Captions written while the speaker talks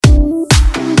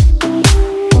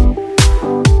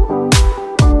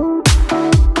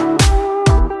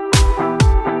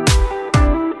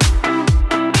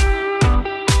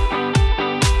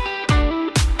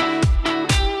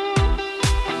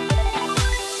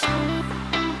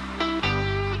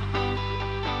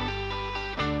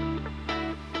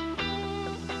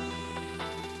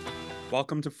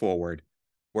Welcome to Forward,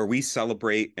 where we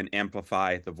celebrate and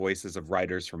amplify the voices of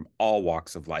writers from all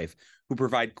walks of life who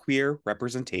provide queer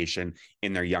representation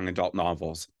in their young adult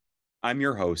novels. I'm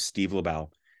your host, Steve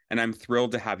LaBelle, and I'm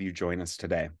thrilled to have you join us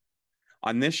today.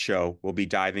 On this show, we'll be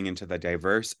diving into the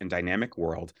diverse and dynamic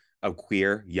world of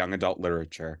queer young adult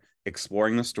literature,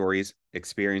 exploring the stories,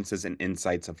 experiences, and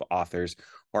insights of authors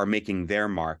who are making their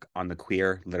mark on the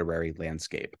queer literary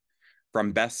landscape.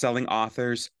 From best-selling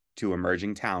authors to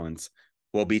emerging talents,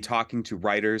 we'll be talking to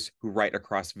writers who write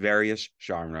across various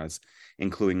genres,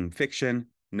 including fiction,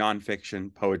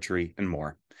 nonfiction, poetry, and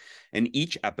more. In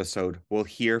each episode, we'll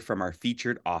hear from our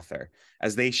featured author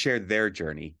as they share their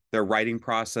journey, their writing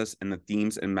process, and the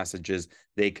themes and messages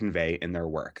they convey in their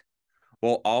work.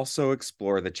 We'll also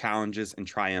explore the challenges and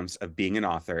triumphs of being an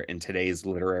author in today's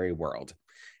literary world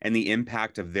and the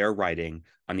impact of their writing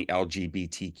on the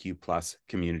LGBTQ plus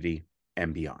community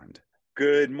and beyond.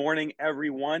 Good morning,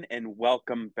 everyone, and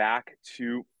welcome back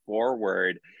to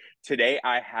Forward. Today,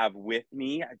 I have with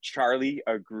me Charlie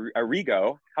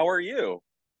Arrigo. How are you?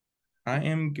 I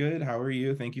am good. How are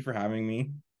you? Thank you for having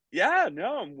me. Yeah,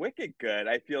 no, I'm wicked good.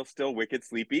 I feel still wicked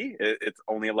sleepy. It's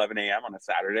only 11 a.m. on a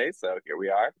Saturday, so here we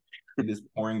are. It is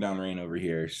pouring down rain over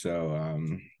here, so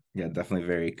yeah, definitely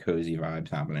very cozy vibes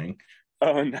happening.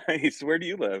 Oh, nice. Where do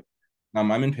you live? I'm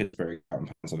in Pittsburgh, out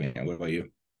in Pennsylvania. What about you?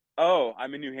 Oh,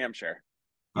 I'm in New Hampshire.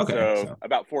 Okay, So so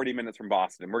about 40 minutes from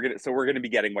Boston. We're gonna be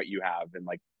getting what you have in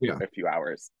like yeah, a few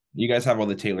hours. you guys have all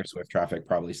the Taylor Swift traffic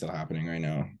probably still happening right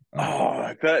now.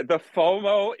 Oh, the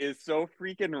FOMO is so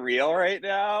freaking real right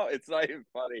now. It's not even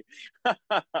funny.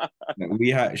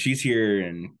 She's here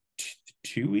in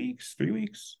 2 weeks, 3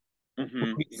 weeks. hmm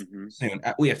 4 weeks hmm soon.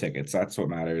 We have tickets. That's what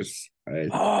matters.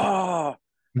 Oh,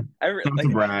 Not to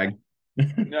like brag.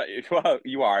 no, well,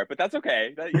 you are, but that's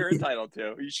okay. That you're entitled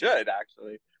to. You should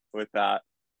actually with that.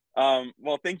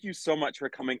 Well, thank you so much for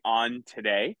coming on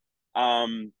today.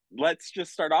 Let's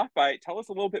just start off by tell us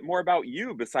a little bit more about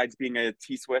you besides being a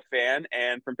T Swift fan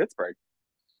and from Pittsburgh.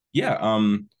 Yeah.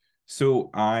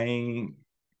 So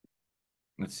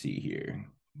let's see here.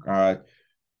 Uh,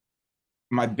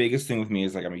 my biggest thing with me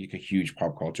is like I'm a huge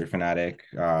pop culture fanatic.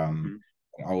 Mhm.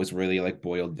 I was really like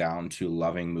boiled down to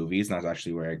loving movies, and that's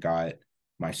actually where I got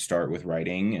my start with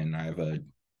writing. And I have a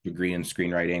degree in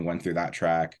screenwriting, went through that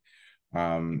track.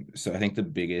 So I think the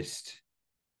biggest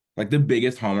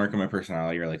hallmark of my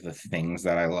personality are like the things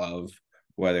that I love,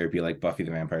 whether it be like Buffy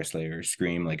the Vampire Slayer or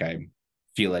Scream. Like I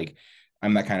feel like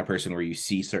I'm that kind of person where you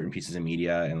see certain pieces of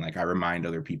media and like I remind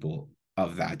other people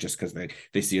of that just because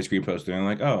they see a Scream poster and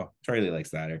like, oh, Charlie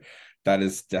likes that. Or that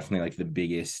is definitely like the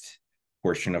biggest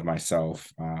portion of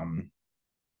myself. And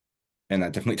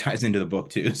that definitely ties into the book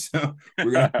too. So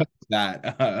we're gonna put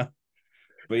that.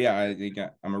 But yeah,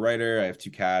 I'm a writer. I have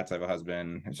two cats. I have a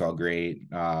husband. It's all great.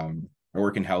 I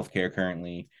work in healthcare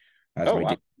currently as Oh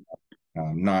my day,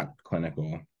 wow. not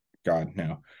clinical. God,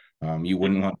 no. You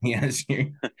wouldn't want me as your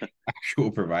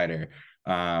actual provider.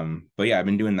 But yeah, I've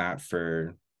been in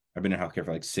healthcare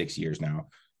for like 6 years now.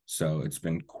 So it's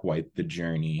been quite the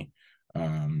journey.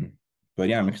 But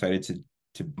yeah, I'm excited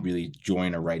to really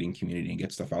join a writing community and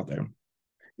get stuff out there.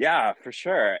 Yeah, for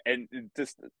sure. And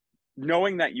just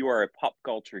knowing that you are a pop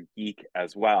culture geek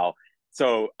as well.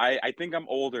 So I think I'm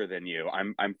older than you.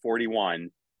 I'm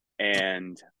 41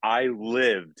 and I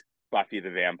lived Buffy the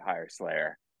Vampire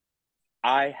Slayer.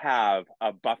 I have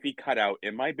a Buffy cutout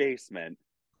in my basement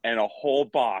and a whole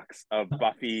box of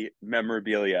Buffy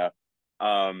memorabilia.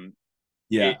 Um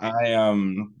Yeah,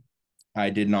 it, I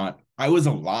did not. I was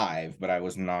alive, but I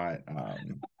was not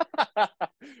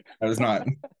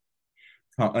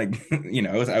like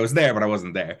I was there, but I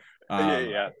wasn't there. yeah,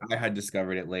 yeah. I had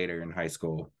discovered it later in high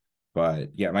school, but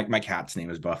yeah, my cat's name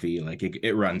is Buffy. Like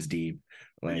it runs deep.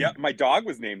 Like Yeah, my dog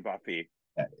was named Buffy.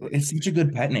 it's such a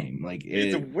good pet name. Like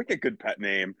It's a it. wicked good pet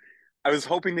name. I was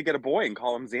hoping to get a boy and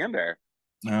call him Xander.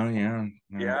 Oh yeah,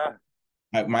 no.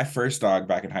 Yeah, My first dog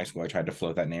back in high school, I tried to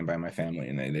float that name by my family,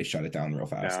 and they shut it down real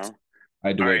fast. no. I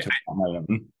had to All wait right. till on my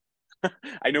own.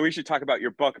 I know we should talk about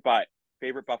your book, but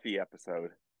favorite Buffy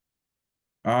episode.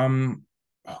 Um,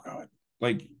 oh God,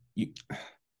 like you,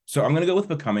 so I'm gonna go with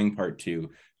Becoming Part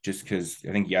Two, just because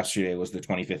I think yesterday was the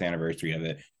 25th anniversary of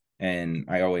it, and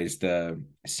I always the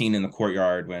scene in the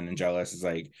courtyard when Angelus is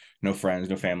like, "No friends,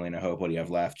 no family, no hope. What do you have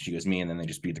left?" She goes, "Me," and then they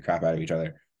just beat the crap out of each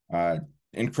other.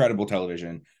 Incredible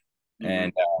television, Mm-hmm.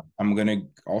 and I'm gonna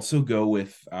also go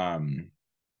with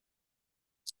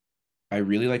I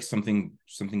really like something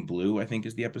blue. I think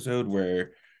is the episode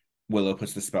where Willow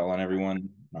puts the spell on everyone.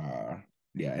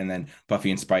 Yeah, and then Buffy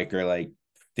and Spike are like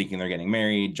thinking they're getting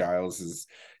married. Giles is,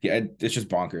 yeah, it's just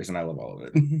bonkers, and I love all of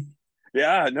it.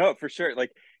 Yeah, no, for sure.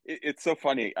 Like it's so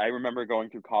funny. I remember going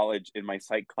through college in my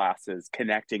psych classes,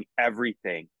 connecting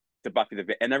everything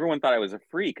to and everyone thought I was a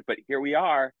freak. But here we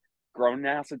are, grown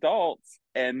ass adults,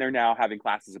 and they're now having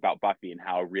classes about Buffy and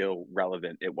how real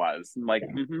relevant it was. I'm like,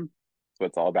 Yeah. that's what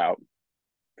it's all about.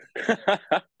 No,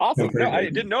 Awesome. No, I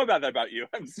perfect. didn't know about that about you.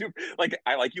 I'm super like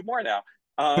I like you more now.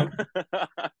 Um,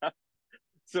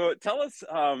 so tell us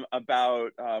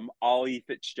about Ollie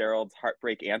Fitzgerald's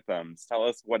Heartbreak Anthems. Tell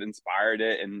us what inspired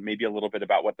it and maybe a little bit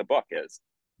about what the book is.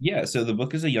 Yeah, so the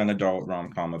book is a young adult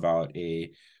rom-com about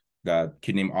a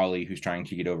kid named Ollie who's trying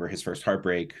to get over his first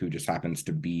heartbreak, who just happens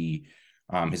to be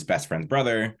his best friend's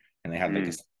brother. And they had like a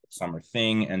Mm, summer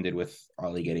thing, ended with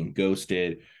Ollie getting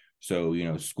ghosted. So,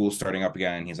 school's starting up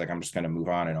again. He's like, I'm just going to move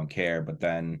on. I don't care. But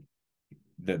then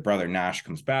the brother Nash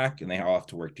comes back and they all have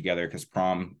to work together because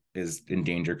prom is in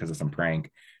danger because of some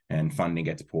prank and funding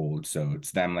gets pulled. So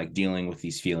it's them like dealing with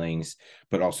these feelings,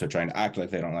 but also trying to act like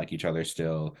they don't like each other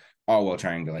still, all while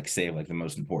trying to like save like the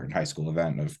most important high school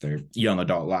event of their young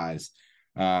adult lives.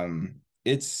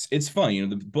 It's fun.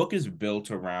 The book is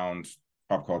built around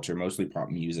pop culture, mostly pop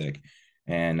music.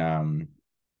 And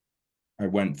I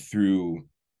went through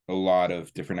a lot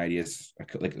of different ideas.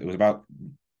 Like it was about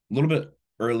a little bit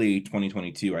early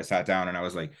 2022. I sat down and I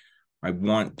was like, I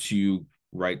want to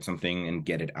write something and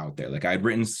get it out there. Like I'd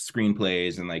written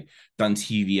screenplays and like done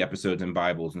TV episodes and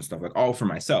Bibles and stuff, like all for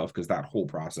myself, because that whole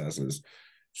process is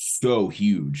so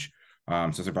huge. So I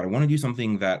was like, but I want to do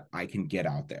something that I can get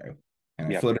out there. And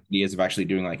I yep. floated ideas of actually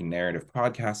doing like narrative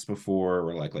podcasts before,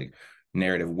 or like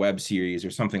narrative web series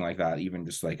or something like that, even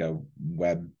just like a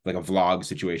vlog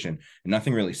situation. And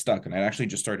nothing really stuck. And I actually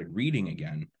just started reading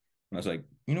again. And I was like,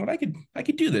 you know what, I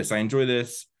could do this. I enjoy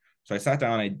this. So I sat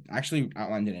down, I actually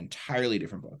outlined an entirely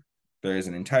different book. There is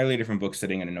an entirely different book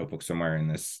sitting in a notebook somewhere in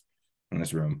this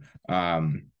room.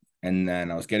 And then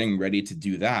I was getting ready to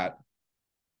do that,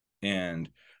 and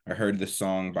I heard this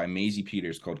song by Maisie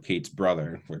Peters called Kate's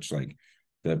Brother, which like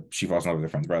she falls in love with her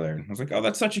friend's brother. And I was like, oh,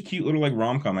 that's such a cute little like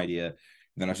rom-com idea. And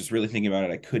then I was just really thinking about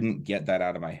it. I couldn't get that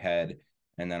out of my head.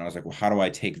 And then I was like, well, how do I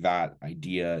take that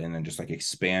idea and then just like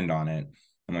expand on it?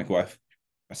 I'm like, well, if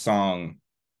a song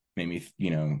made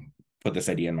me, put this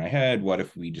idea in my head. What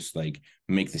if we just like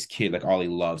make this kid, like Ollie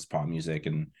loves pop music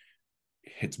and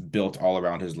it's built all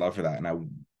around his love for that. And I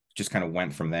just kind of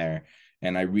went from there.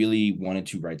 And I really wanted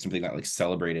to write something that like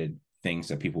celebrated things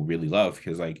that people really love.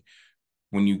 Because like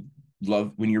when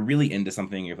you're really into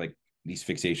something, you have like these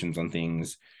fixations on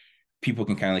things, people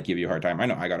can kind of like give you a hard time. I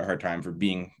know I got a hard time for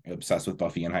being obsessed with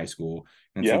Buffy in high school.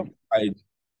 And it's Yep. like,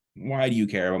 why do you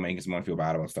care about making someone feel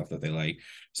bad about stuff that they like?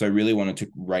 So I really wanted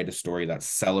to write a story that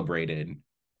celebrated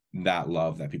that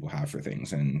love that people have for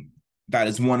things. And that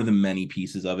is one of the many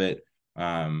pieces of it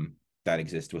that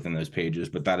exist within those pages.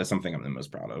 But that is something I'm the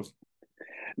most proud of.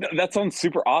 No, that sounds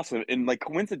super awesome. And like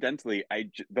coincidentally,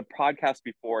 the podcast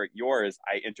before yours,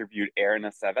 I interviewed Aaron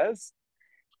Aceves,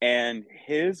 and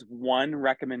his one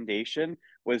recommendation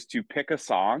was to pick a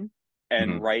song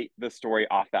and Mm-hmm. write the story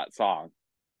off that song.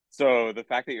 So the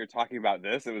fact that you're talking about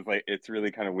this, it was like it's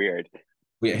really kind of weird.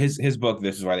 Yeah, his book,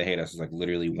 This Is Why They Hate Us, is like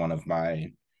literally one of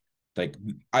my like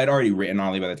I'd already written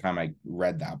Ollie by the time I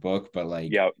read that book, but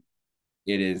like Yep.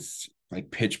 it is like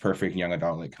pitch perfect young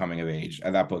adult like coming of age.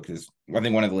 And that book is, I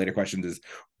think one of the later questions is,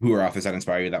 who are authors that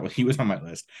inspire you? That was, he was on my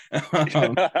list. Yeah,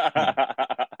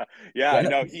 Yeah, no,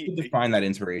 no, it's good to find that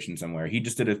inspiration somewhere. He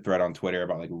just did a thread on Twitter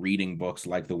about like reading books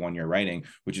like the one you're writing,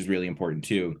 which is really important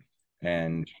too.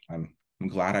 And I'm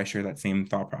glad I share that same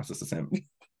thought process as him.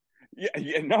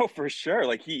 yeah, no, for sure.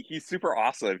 Like he's super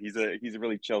awesome. He's a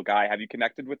really chill guy. Have you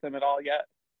connected with him at all yet?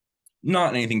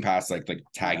 Not anything past like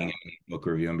tagging Yeah. him in a book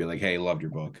review and be like, hey, loved your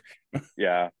book.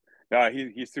 Yeah. No,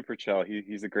 he's super chill.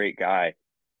 He's a great guy.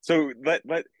 So let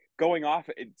going off.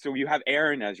 So you have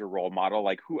Aaron as your role model.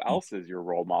 Like who else is your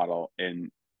role model in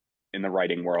the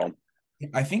writing world?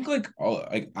 I think like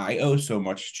I owe so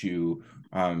much to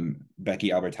Becky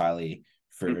Albertalli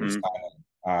for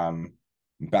Hmm.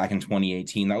 back in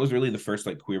 2018. That was really the first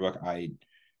like queer book I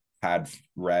had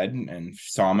read and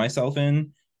saw myself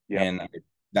in. Yep. And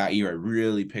that year I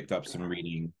really picked up some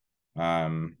reading,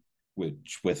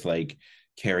 which with like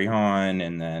Carry On,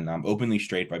 and then Openly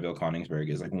Straight by Bill Coningsberg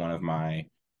is like one of my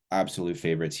absolute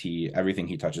favorites. Everything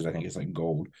he touches, I think, is like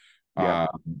gold. Yep.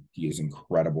 He is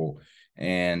incredible.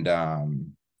 And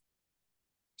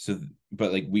so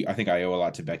but like I think I owe a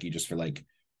lot to Becky just for like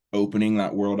opening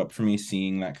that world up for me,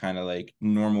 seeing that kind of like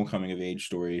normal coming of age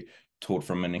story told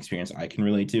from an experience I can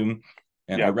relate to.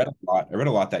 And Yep. I read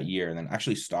a lot that year and then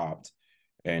actually stopped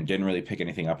and didn't really pick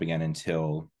anything up again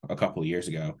until a couple of years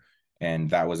ago. And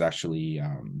that was actually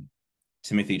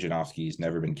Timothy Janofsky's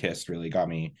Never Been Kissed really got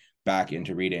me back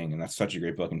into reading, and that's such a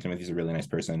great book. And Timothy's a really nice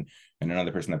person, and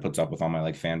another person that puts up with all my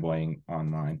like fanboying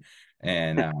online.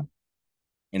 And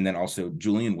then also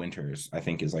Julian Winters, I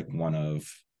think, is like one of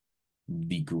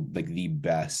the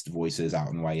best voices out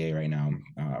in YA right now.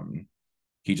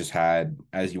 He just had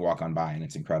As You Walk On By, and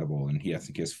it's incredible. And I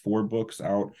think he has 4 books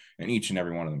out, and each and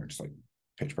every one of them are just like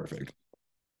pitch perfect.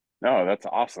 No, that's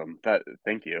awesome.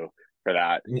 Thank you for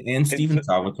that. And It's Stephen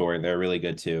Salvatore, they're really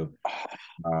good too.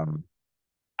 Um,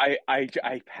 I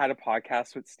had a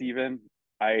podcast with Steven.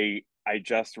 I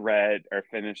just read or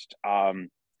finished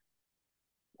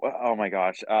oh my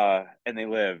gosh, and they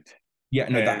lived. yeah,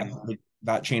 no, And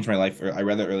that changed my life. I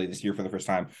read that early this year for the first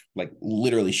time, like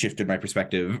literally shifted my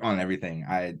perspective on everything.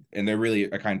 And they're really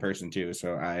a kind person too.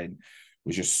 So I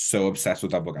was just so obsessed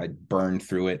with that book. I burned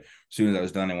through it. As soon as I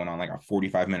was done, I went on like a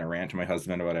 45-minute rant to my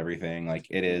husband about everything. Like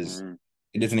it is an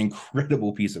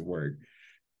incredible piece of work.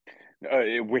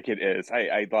 Wicked is.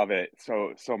 I love it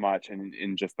so much,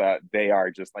 and just that they are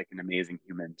just like an amazing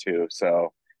human too.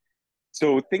 So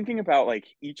thinking about like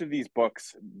each of these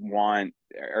books want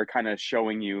are kind of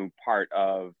showing you part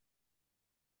of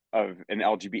an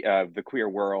LGBT of the queer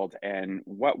world, and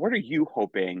what are you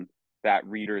hoping that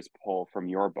readers pull from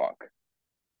your book?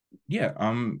 Yeah.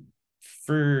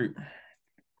 For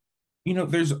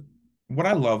there's what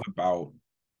I love about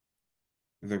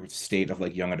the state of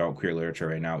like young adult queer literature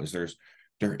right now is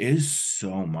there is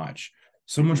so much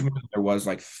Mm-hmm. more than there was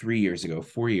like 3 years ago,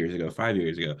 4 years ago, 5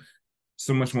 years ago,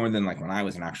 so much more than like when I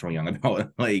was an actual young adult.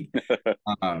 Like,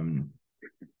 um,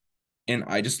 and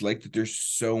I just like that there's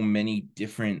so many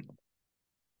different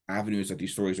avenues that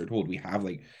these stories are told. We have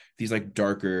like these like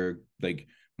darker, like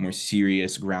more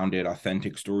serious, grounded,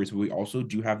 authentic stories, but we also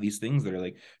do have these things that are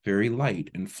like very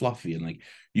light and fluffy, and like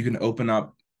you can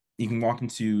walk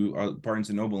into Barnes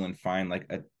and Noble and find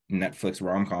like a Netflix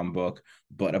rom-com book,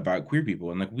 but about queer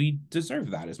people, and like we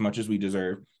deserve that as much as we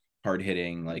deserve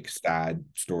hard-hitting like sad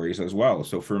stories as well.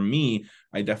 So for me,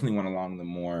 I definitely went along the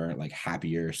more like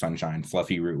happier, sunshine,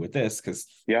 fluffy route with this because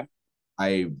Yeah.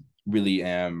 I really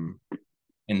am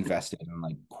invested in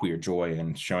like queer joy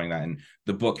and showing that. And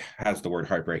the book has the word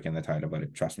heartbreak in the title,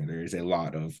 but trust me, there is a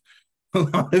lot of a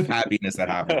lot of happiness that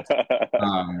happens.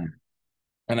 Um,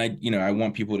 and I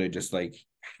want people to just like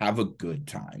have a good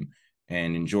time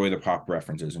and enjoy the pop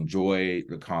references, enjoy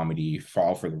the comedy,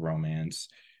 fall for the romance.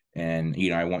 And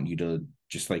I want you to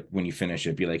just like when you finish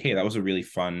it, be like, hey, that was a really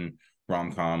fun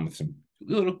rom-com with some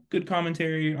little good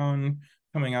commentary on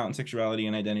coming out and sexuality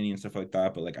and identity and stuff like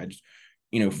that. But like I just,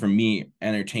 for me,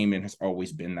 entertainment has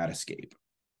always been that escape.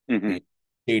 Mm-hmm.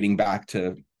 Dating back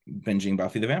to binging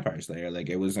Buffy the Vampire Slayer, like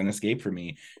it was an escape for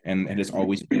me, and it has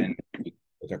always been like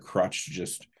a crutch to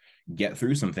just get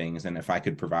through some things. And if I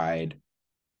could provide,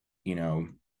 you know,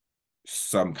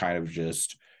 some kind of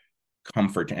just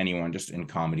comfort to anyone, just in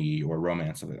comedy or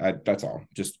romance, that's all.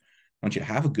 Just want you to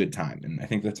have a good time, and I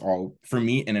think that's all for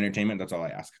me in entertainment. That's all I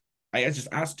ask. I just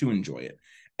ask to enjoy it.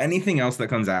 Anything else that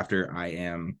comes after, I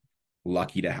am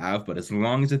lucky to have, but as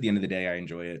long as at the end of the day I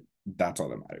enjoy it, that's all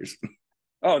that matters.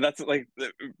 Oh, that's like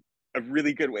a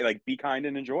really good way. Like, be kind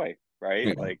and enjoy, right?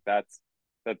 Yeah. Like that's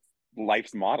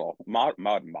life's motto,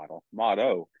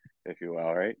 if you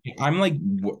will, right? I'm like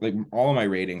all of my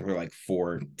ratings are like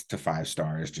 4 to 5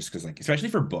 stars, just because like especially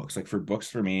for books. Like for books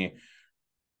for me,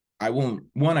 I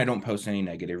don't post any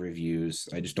negative reviews.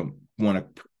 I just don't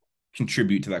want to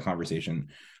contribute to that conversation.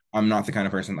 I'm not the kind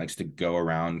of person that likes to go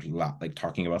around like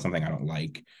talking about something I don't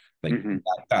like Mm-hmm.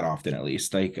 that often, at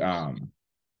least. Like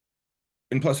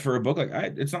and plus for a book, like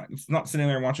it's not sitting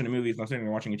there watching a movie, it's not sitting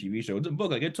there watching a TV show. It's a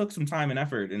book. Like it took some time and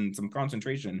effort and some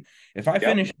concentration. If I Yep.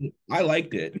 finished it, I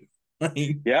liked it.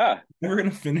 Like Yeah. never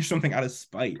gonna finish something out of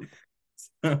spite.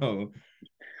 So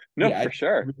No, yeah, I for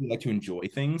sure. really like to enjoy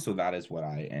things. So that is what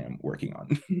I am working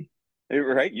on.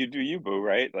 Right? You do you, boo,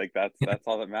 right? Like that's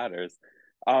all that matters.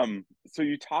 So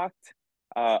you talked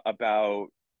about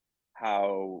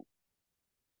how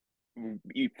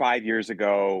 5 years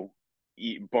ago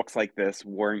books like this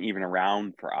weren't even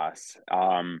around for us.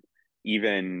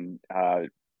 Even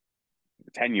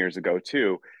 10 years ago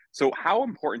too. So how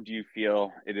important do you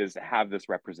feel it is to have this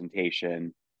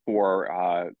representation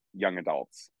for young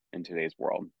adults in today's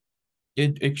world?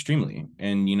 It extremely.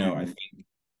 And Mm-hmm.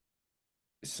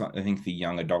 I think the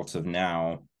young adults of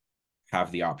now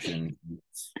have the option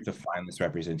to find this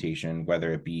representation,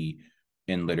 whether it be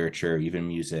in literature, even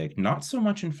music, not so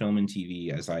much in film and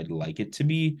TV as I'd like it to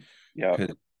be, Yep.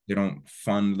 because they don't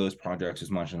fund those projects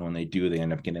as much. And when they do, they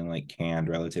end up getting like canned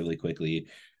relatively quickly.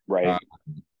 Right. Uh,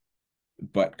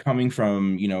 but coming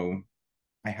from,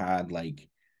 I had like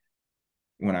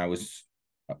when I was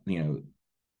you know,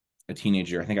 a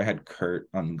teenager. I think I had Kurt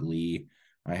on Glee.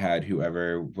 I had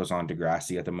whoever was on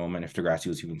Degrassi at the moment, if Degrassi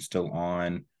was even still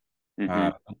on. Hmm.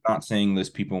 I'm not saying those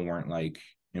people weren't like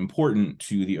important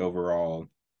to the overall,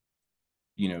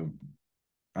 you know,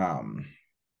 um,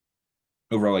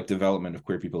 overall like development of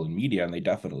queer people in media, and they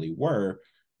definitely were.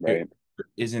 It Right.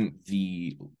 isn't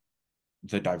the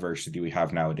diversity we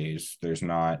have nowadays. There's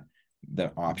not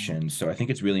the options. So I think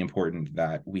it's really important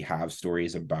that we have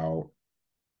stories about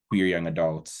queer young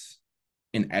adults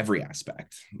in every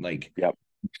aspect. Like Yep.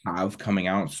 have coming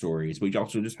out stories, but you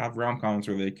also just have rom-coms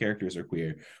where the characters are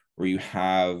queer, where you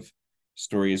have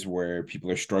stories where people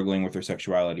are struggling with their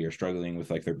sexuality or struggling with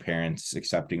like their parents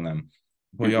accepting them.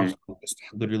 But you Hmm. also just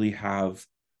literally have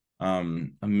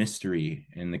a mystery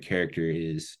and the character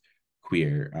is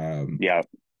queer. Yeah.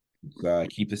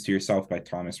 Keep This to Yourself by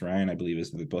Thomas Ryan, I believe is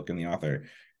the book and the author.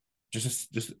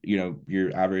 Just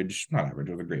your average, not average,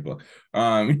 it was a great book.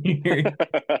 Like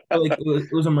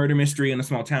it was a murder mystery in a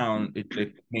small town.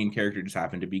 The main character just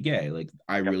happened to be gay. Like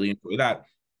I Yep. really enjoy that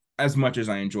as much as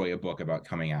I enjoy a book about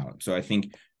coming out. So I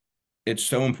think it's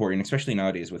so important, especially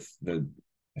nowadays with the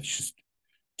it's just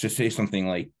to say something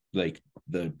like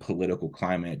the political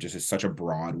climate just is such a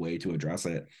broad way to address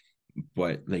it.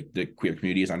 But like the queer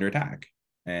community is under attack,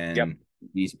 Yep. and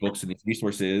these books and these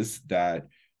resources that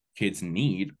kids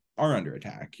need are under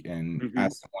attack. And Hmm.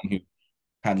 as someone who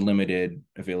had limited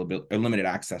availability or limited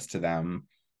access to them,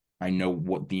 I know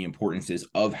what the importance is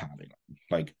of having them.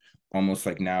 Like almost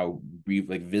like now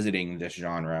like visiting this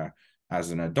genre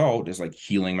as an adult is like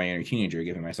healing my inner teenager,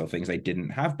 giving myself things I didn't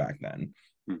have back then.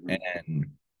 Hmm. And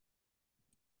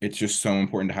it's just so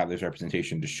important to have this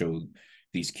representation to show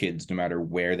these kids, no matter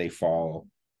where they fall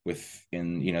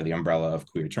within, the umbrella of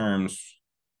queer terms,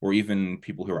 or even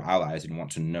people who are allies and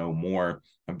want to know more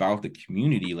about the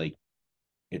community, like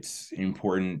it's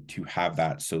important to have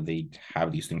that so they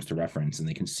have these things to reference and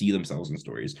they can see themselves in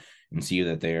stories and see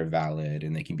that they are valid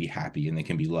and they can be happy and they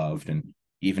can be loved. And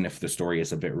even if the story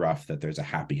is a bit rough, that there's a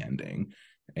happy ending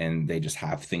and they just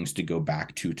have things to go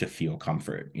back to feel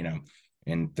comfort.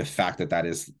 And the fact that that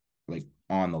is like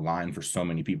on the line for so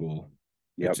many people,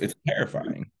 Yep. it's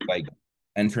terrifying. Like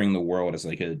entering the world as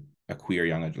like a queer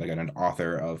young, like an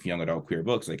author of young adult queer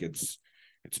books, like it's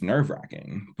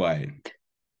nerve-wracking, but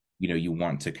you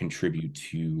want to contribute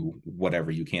to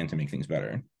whatever you can to make things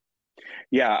better.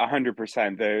 Yeah,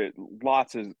 100%. There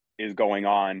lots is going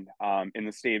on in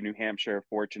the state of New Hampshire.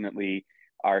 Fortunately,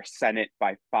 our Senate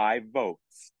by 5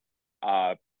 votes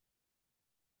uh,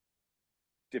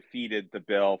 defeated the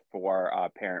bill for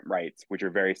parent rights, which are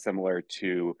very similar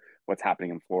to what's happening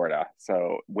in Florida.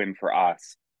 So win for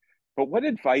us. But what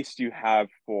advice do you have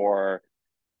for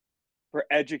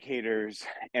educators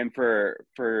and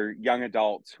for young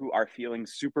adults who are feeling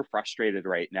super frustrated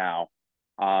right now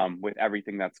with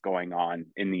everything that's going on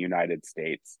in the United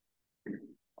States?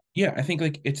 Yeah, I think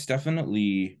like it's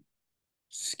definitely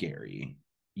scary.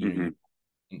 Hmm. You and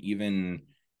even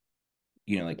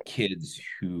like kids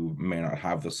who may not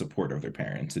have the support of their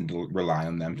parents and rely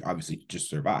on them to obviously just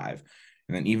survive.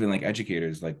 And then even like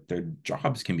educators, like their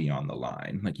jobs can be on the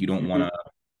line. Like Hmm. you don't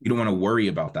want to worry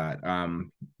about that.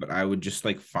 But I would just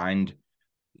like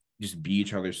just be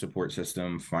each other's support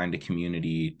system, find a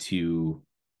community to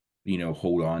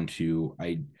hold on to.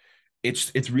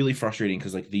 It's really frustrating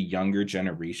because like the younger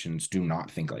generations do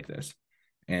not think like this,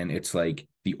 and it's like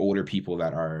the older people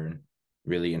that are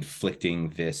really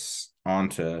inflicting this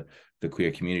onto the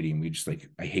queer community. And we just like,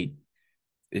 I hate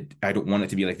it. I don't want it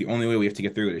to be like the only way we have to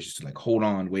get through it is just to like hold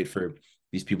on, wait for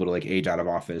these people to like age out of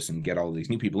office and get all these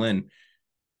new people in.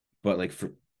 But like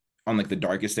for on like the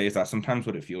darkest days, that's sometimes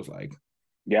what it feels like.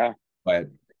 Yeah. But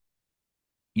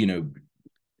you know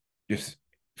just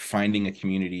finding a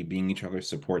community, being each other's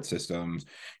support systems,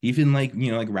 even like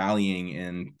like rallying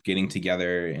and getting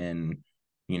together and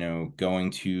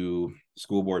going to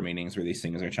school board meetings where these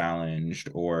things are challenged,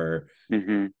 or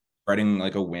Hmm. spreading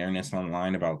like awareness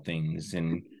online about things.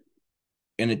 And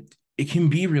it can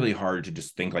be really hard to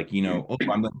just think like, oh,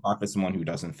 I'm going to talk to someone who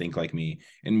doesn't think like me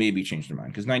and maybe change their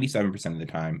mind, because 97% of the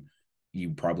time you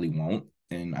probably won't.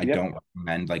 And I Yep. don't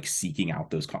recommend like seeking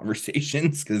out those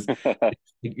conversations, because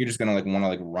you're just gonna like want to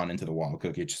like run into the wall.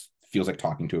 It just feels like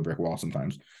talking to a brick wall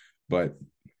sometimes. But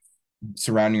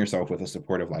surrounding yourself with a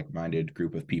supportive, like-minded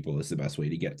group of people is the best way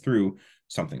to get through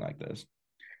something like this.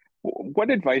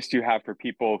 What advice do you have for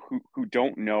people who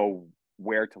don't know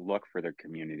where to look for their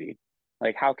community?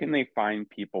 Like, how can they find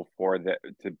people for the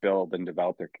to build and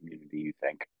develop their community, you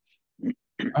think?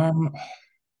 Um,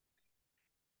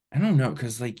 I don't know,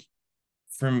 because like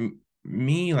for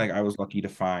me, like I was lucky to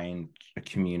find a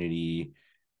community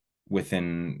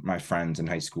within my friends in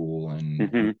high school, and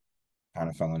Hmm. kind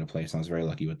of fell into place. And I was very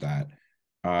lucky with that.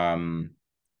 Um,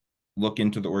 Look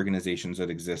into the organizations that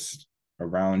exist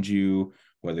around you,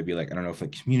 whether it be like, I don't know if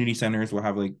like community centers will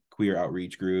have like queer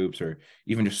outreach groups, or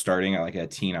even just starting at like a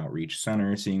teen outreach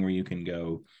center, seeing where you can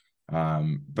go.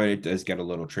 But it does get a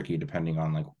little tricky depending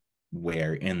on like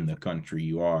where in the country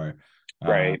you are.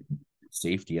 Um, Right.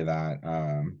 Safety of that.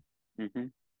 Hmm.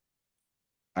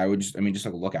 I would just, I mean, just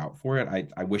like look out for it.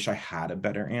 I wish I had a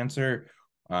better answer.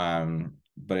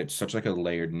 But it's such like a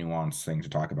layered, nuanced thing to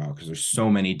talk about because there's so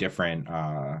many different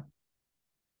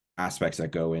aspects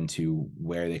that go into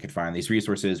where they could find these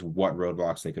resources, what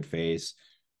roadblocks they could face.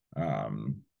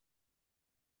 Um,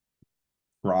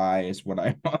 Try is what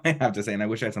I, I have to say, and I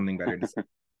wish I had something better to say.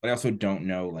 But I also don't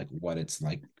know like what it's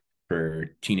like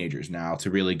for teenagers now to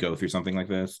really go through something like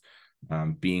this,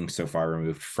 being so far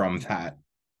removed from that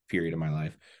period of my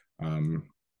life. Um,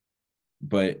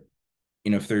 but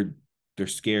if they're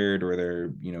scared, or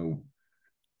they're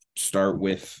start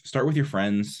with your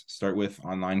friends, start with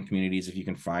online communities if you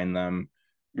can find them.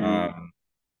 Hmm.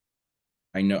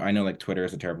 I know like Twitter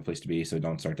is a terrible place to be, so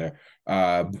don't start there.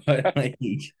 But like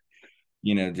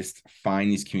just find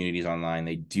these communities online.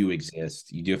 They do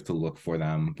exist. You do have to look for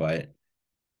them, but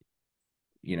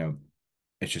you know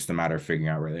it's just a matter of figuring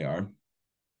out where they are.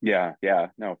 Yeah, yeah,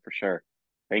 no, for sure.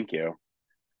 Thank you.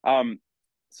 Um,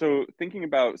 so thinking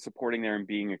about supporting there and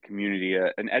being a community,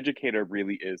 an educator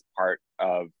really is part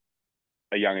of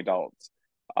a young adult's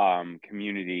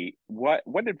community. What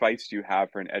advice do you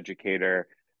have for an educator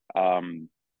um,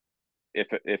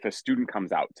 if a student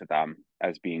comes out to them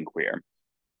as being queer?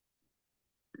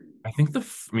 I think I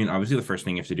mean, obviously the first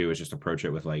thing you have to do is just approach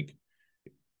it with like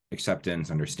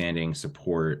acceptance, understanding,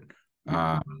 support.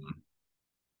 Hmm.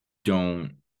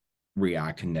 Don't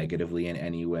react negatively in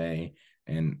any way.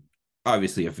 And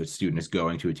obviously, if a student is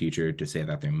going to a teacher, to say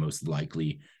that they most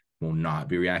likely will not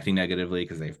be reacting negatively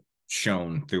because they've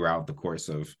shown throughout the course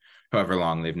of however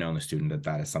long they've known the student that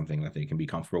that is something that they can be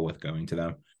comfortable with going to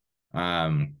them.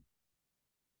 Um,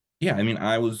 yeah, I mean,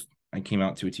 I came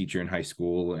out to a teacher in high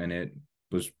school, and it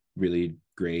was really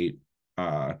great.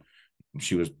 Uh,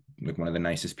 she was like one of the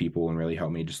nicest people and really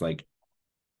helped me just like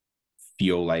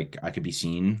feel like I could be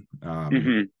seen.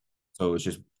 Hmm. So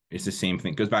it's the same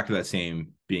thing. It goes back to that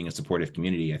same being a supportive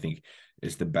community, I think,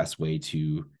 is the best way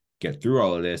to get through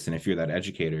all of this. And if you're that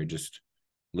educator, just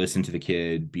listen to the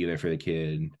kid, be there for the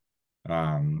kid,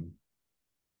 um,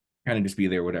 kind of just be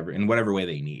there, whatever, in whatever way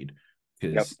they need.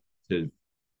 Yep. Because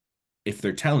if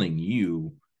they're telling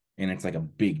you and it's like a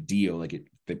big deal,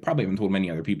 they probably haven't told many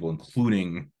other people,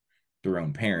 including their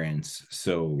own parents.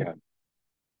 So,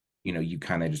 Yeah. you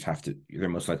kind of just have to, they're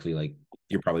most likely like,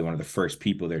 you're probably one of the first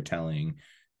people they're telling,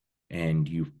 and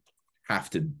you have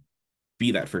to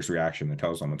be that first reaction that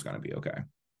tells them it's going to be okay.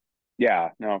 Yeah.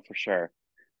 No, for sure.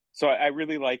 So I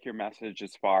really like your message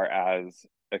as far as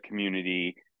a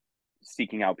community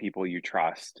seeking out people you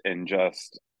trust and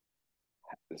just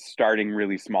starting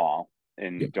really small Yeah.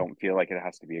 and don't feel like it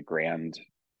has to be a grand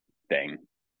thing,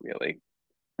 really.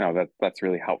 No, that's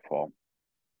really helpful.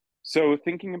 So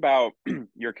thinking about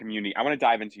your community, I want to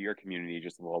dive into your community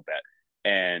just a little bit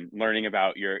and learning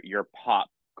about your pop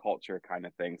culture kind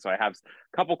of thing. So I have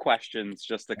a couple questions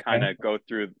just to kind Okay. of go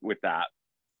through with that.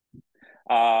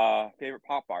 Favorite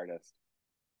pop artist?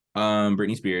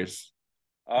 Britney Spears.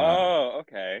 Uh, Oh,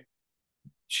 okay.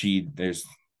 there's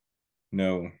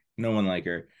no one like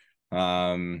her.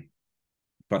 Um,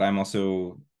 but I'm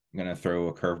also gonna throw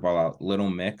a curveball out. Little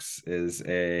Mix is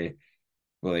they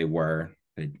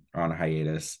on a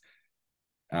hiatus.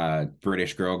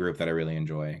 British girl group that I really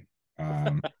enjoy.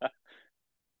 Um,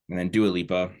 and then Dua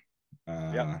Lipa.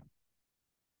 Yep. Uh,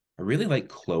 I really like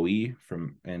Chloe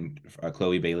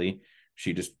Chloe Bailey.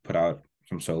 She just put out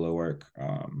some solo work.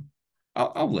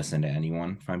 I'll listen to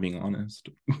anyone if I'm being honest.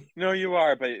 No, you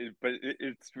are,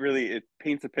 it's really it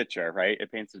paints a picture, right?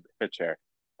 It paints a picture.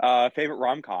 Favorite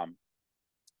rom com.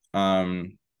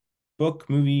 Um, Book,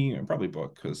 movie, or probably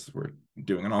book because we're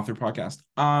doing an author podcast.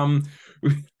 I'm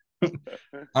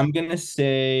gonna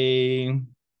say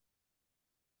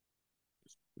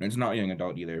it's not young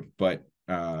adult either, but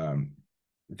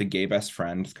The Gay Best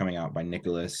Friend is coming out by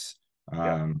Nicholas.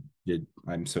 Yep.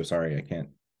 I'm so sorry, I can't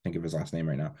think of his last name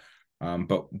right now.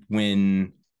 But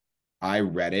when I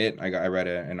read it, I read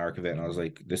an arc of it, and I was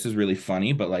like, this is really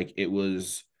funny, but like it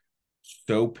was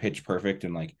so pitch perfect,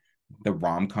 and like the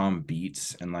rom-com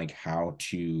beats, and like how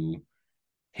to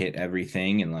hit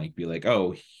everything, and like be like,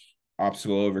 oh,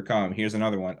 obstacle overcome, here's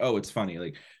another one. Oh, it's funny.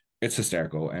 Like it's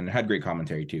hysterical and had great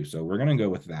commentary too. So we're gonna go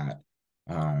with that.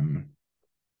 Um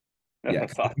Yeah,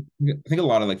 That's awesome. I think a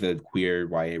lot of like the queer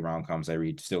YA rom-coms I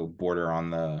read still border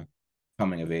on the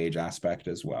coming of age aspect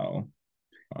as well.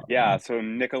 Yeah, so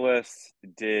Nicholas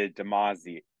did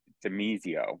Demizio,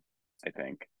 I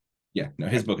think. Yeah, no,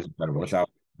 his book is incredible. It's out.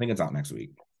 I think it's out next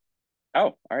week.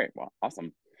 Oh, all right. Well,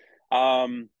 awesome.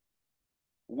 Um,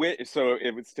 so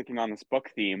it was sticking on this book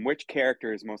theme. Which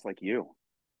character is most like you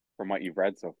from what you've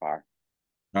read so far?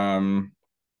 Um,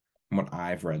 what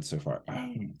I've read so far. Oh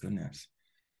my goodness.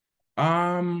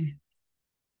 Um,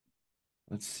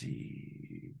 let's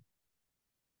see.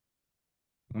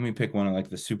 Let me pick one of like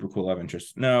the super cool love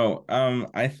interest. No,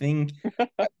 I think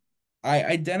I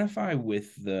identify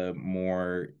with the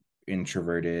more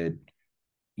introverted,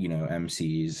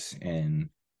 MCs and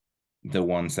the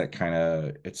ones that kind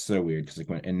of it's so weird because like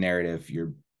when in narrative,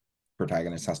 your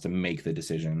protagonist has to make the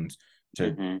decisions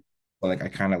to Hmm. like I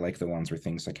kind of like the ones where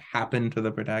things like happen to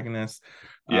the protagonist.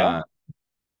 Yeah. Uh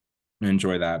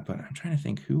enjoy that, but I'm trying to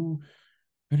think who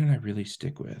did I really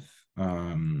stick with?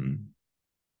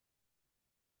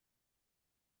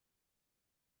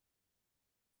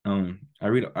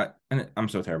 And I'm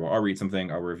so terrible. I'll read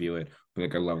something, I'll review it. But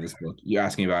like I love this book. You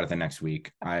ask me about it the next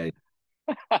week. I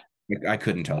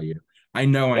couldn't tell you. I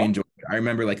know I Yeah. enjoyed it. I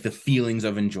remember like the feelings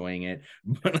of enjoying it,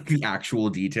 but like the actual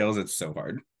details, it's so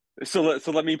hard. So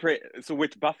let me pray. So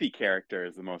which Buffy character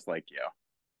is the most like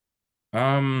you?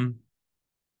 Um,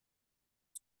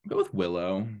 go with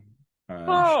Willow. Uh, she,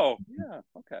 Oh, yeah.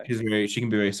 Okay. she can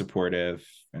be very supportive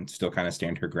and still kind of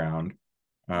stand her ground.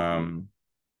 Hmm. Um,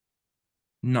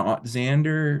 not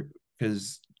Xander,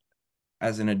 because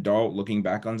as an adult looking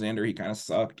back on Xander, he kind of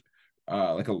sucked,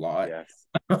 like a lot. Yes.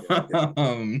 Yes. Yes.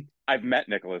 um, I've met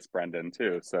Nicholas Brendan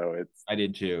too, so it's I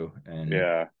did too, and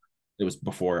yeah. it was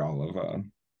before all of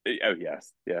Oh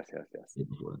yes. Yes. Yes. Yes.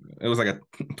 it was like a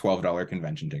 $12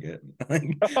 convention ticket.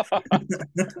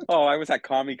 Oh, I was at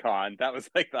Comic Con. That was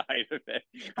like the height of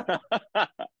it.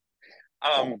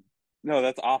 um, no,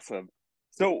 that's awesome.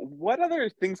 So, what other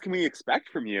things can we expect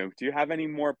from you? Do you have any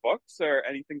more books or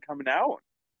anything coming out?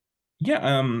 Yeah,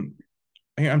 I'm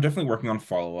definitely working on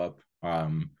follow up.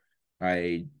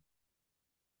 I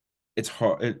it's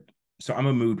hard. So I'm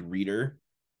a mood reader,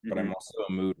 but Hmm. I'm also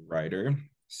a mood writer.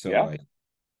 So Yeah. like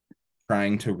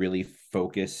trying to really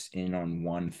focus in on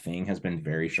one thing has been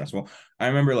very stressful. I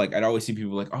remember like I'd always see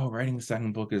people like, "Oh, writing the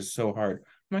second book is so hard."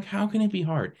 I'm like, "How can it be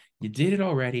hard? You did it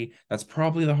already. That's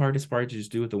probably the hardest part to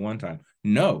just do it the one time."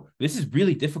 No, this is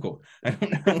really difficult. I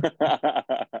don't know.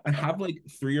 I have like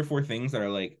three or four things that are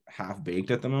like half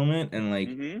baked at the moment, and like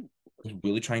Hmm.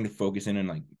 really trying to focus in and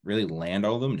like really land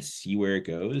all of them to see where it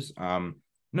goes.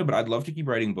 No, but I'd love to keep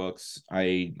writing books.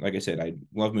 Like I said, I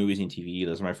love movies and TV.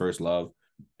 That's my first love.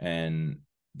 And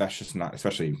that's just not,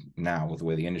 especially now with the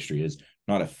way the industry is,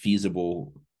 not a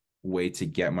feasible way to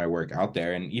get my work out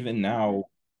there. And even Hmm. now,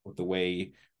 with the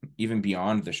way, even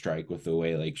beyond the strike, with the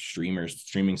way like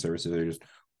streaming services are just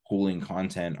pulling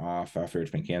content off after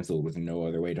it's been canceled with no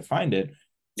other way to find it, it's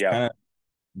Yeah. kind of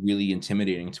really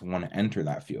intimidating to want to enter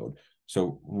that field.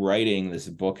 So writing this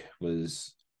book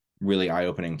was really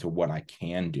eye-opening to what I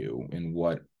can do and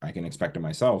what I can expect of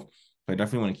myself. But I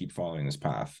definitely want to keep following this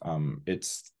path.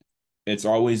 It's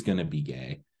always going to be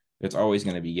gay. It's always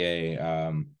going to be gay.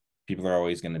 People are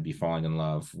always going to be falling in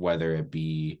love, whether it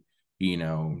be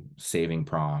saving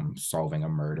prom, solving a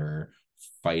murder,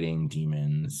 fighting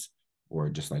demons, or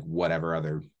just like whatever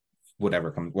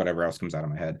else comes out of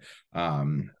my head.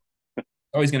 Um,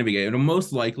 Always going to be gay. It'll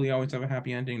most likely always have a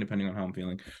happy ending, depending on how I'm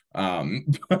feeling.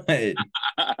 But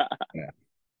yeah,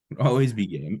 always be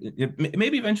gay.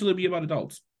 Maybe eventually it'll be about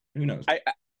adults. Who knows? I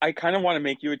I kind of want to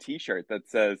make you a T-shirt that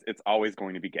says "It's always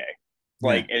going to be gay," Yeah,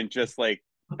 like, and just like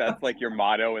that's like your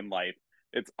motto in life.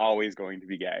 It's always going to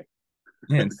be gay.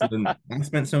 yeah. I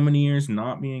spent so many years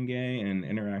not being gay and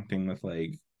interacting with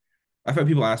like. I've had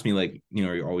people ask me like,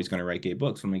 are you always going to write gay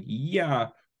books? I'm like, yeah.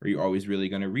 Are you always really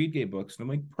going to read gay books? And I'm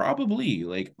like, probably.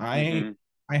 Like Hmm.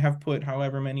 I have put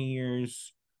however many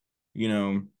years, you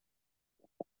know,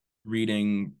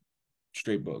 reading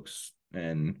straight books.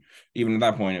 And even at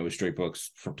that point, it was straight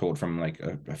books told from like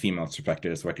a female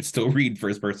perspective, so I could still read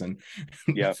first person.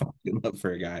 Yep. Fall in love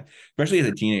for a guy, especially as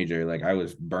a teenager. Like I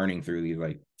was burning through these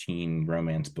like teen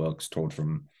romance books told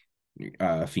from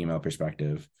a female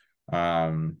perspective,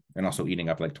 and also eating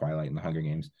up like Twilight and the Hunger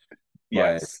Games. But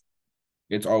Yes.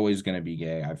 it's always going to be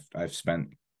gay. I've spent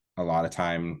a lot of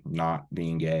time not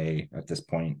being gay at this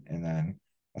point, and then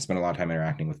I spent a lot of time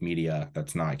interacting with media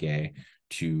that's not gay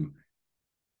to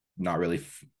not really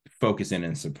focus in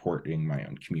and supporting my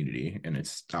own community and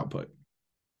its output.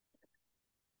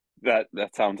 That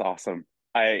sounds awesome.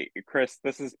 Chris,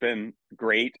 this has been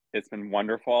great. It's been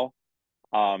wonderful.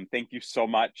 Thank you so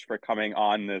much for coming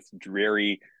on this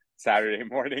dreary Saturday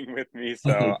morning with me.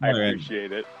 So I All right.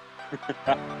 appreciate it.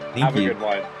 Thank Have a you. good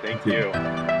one. Thank you.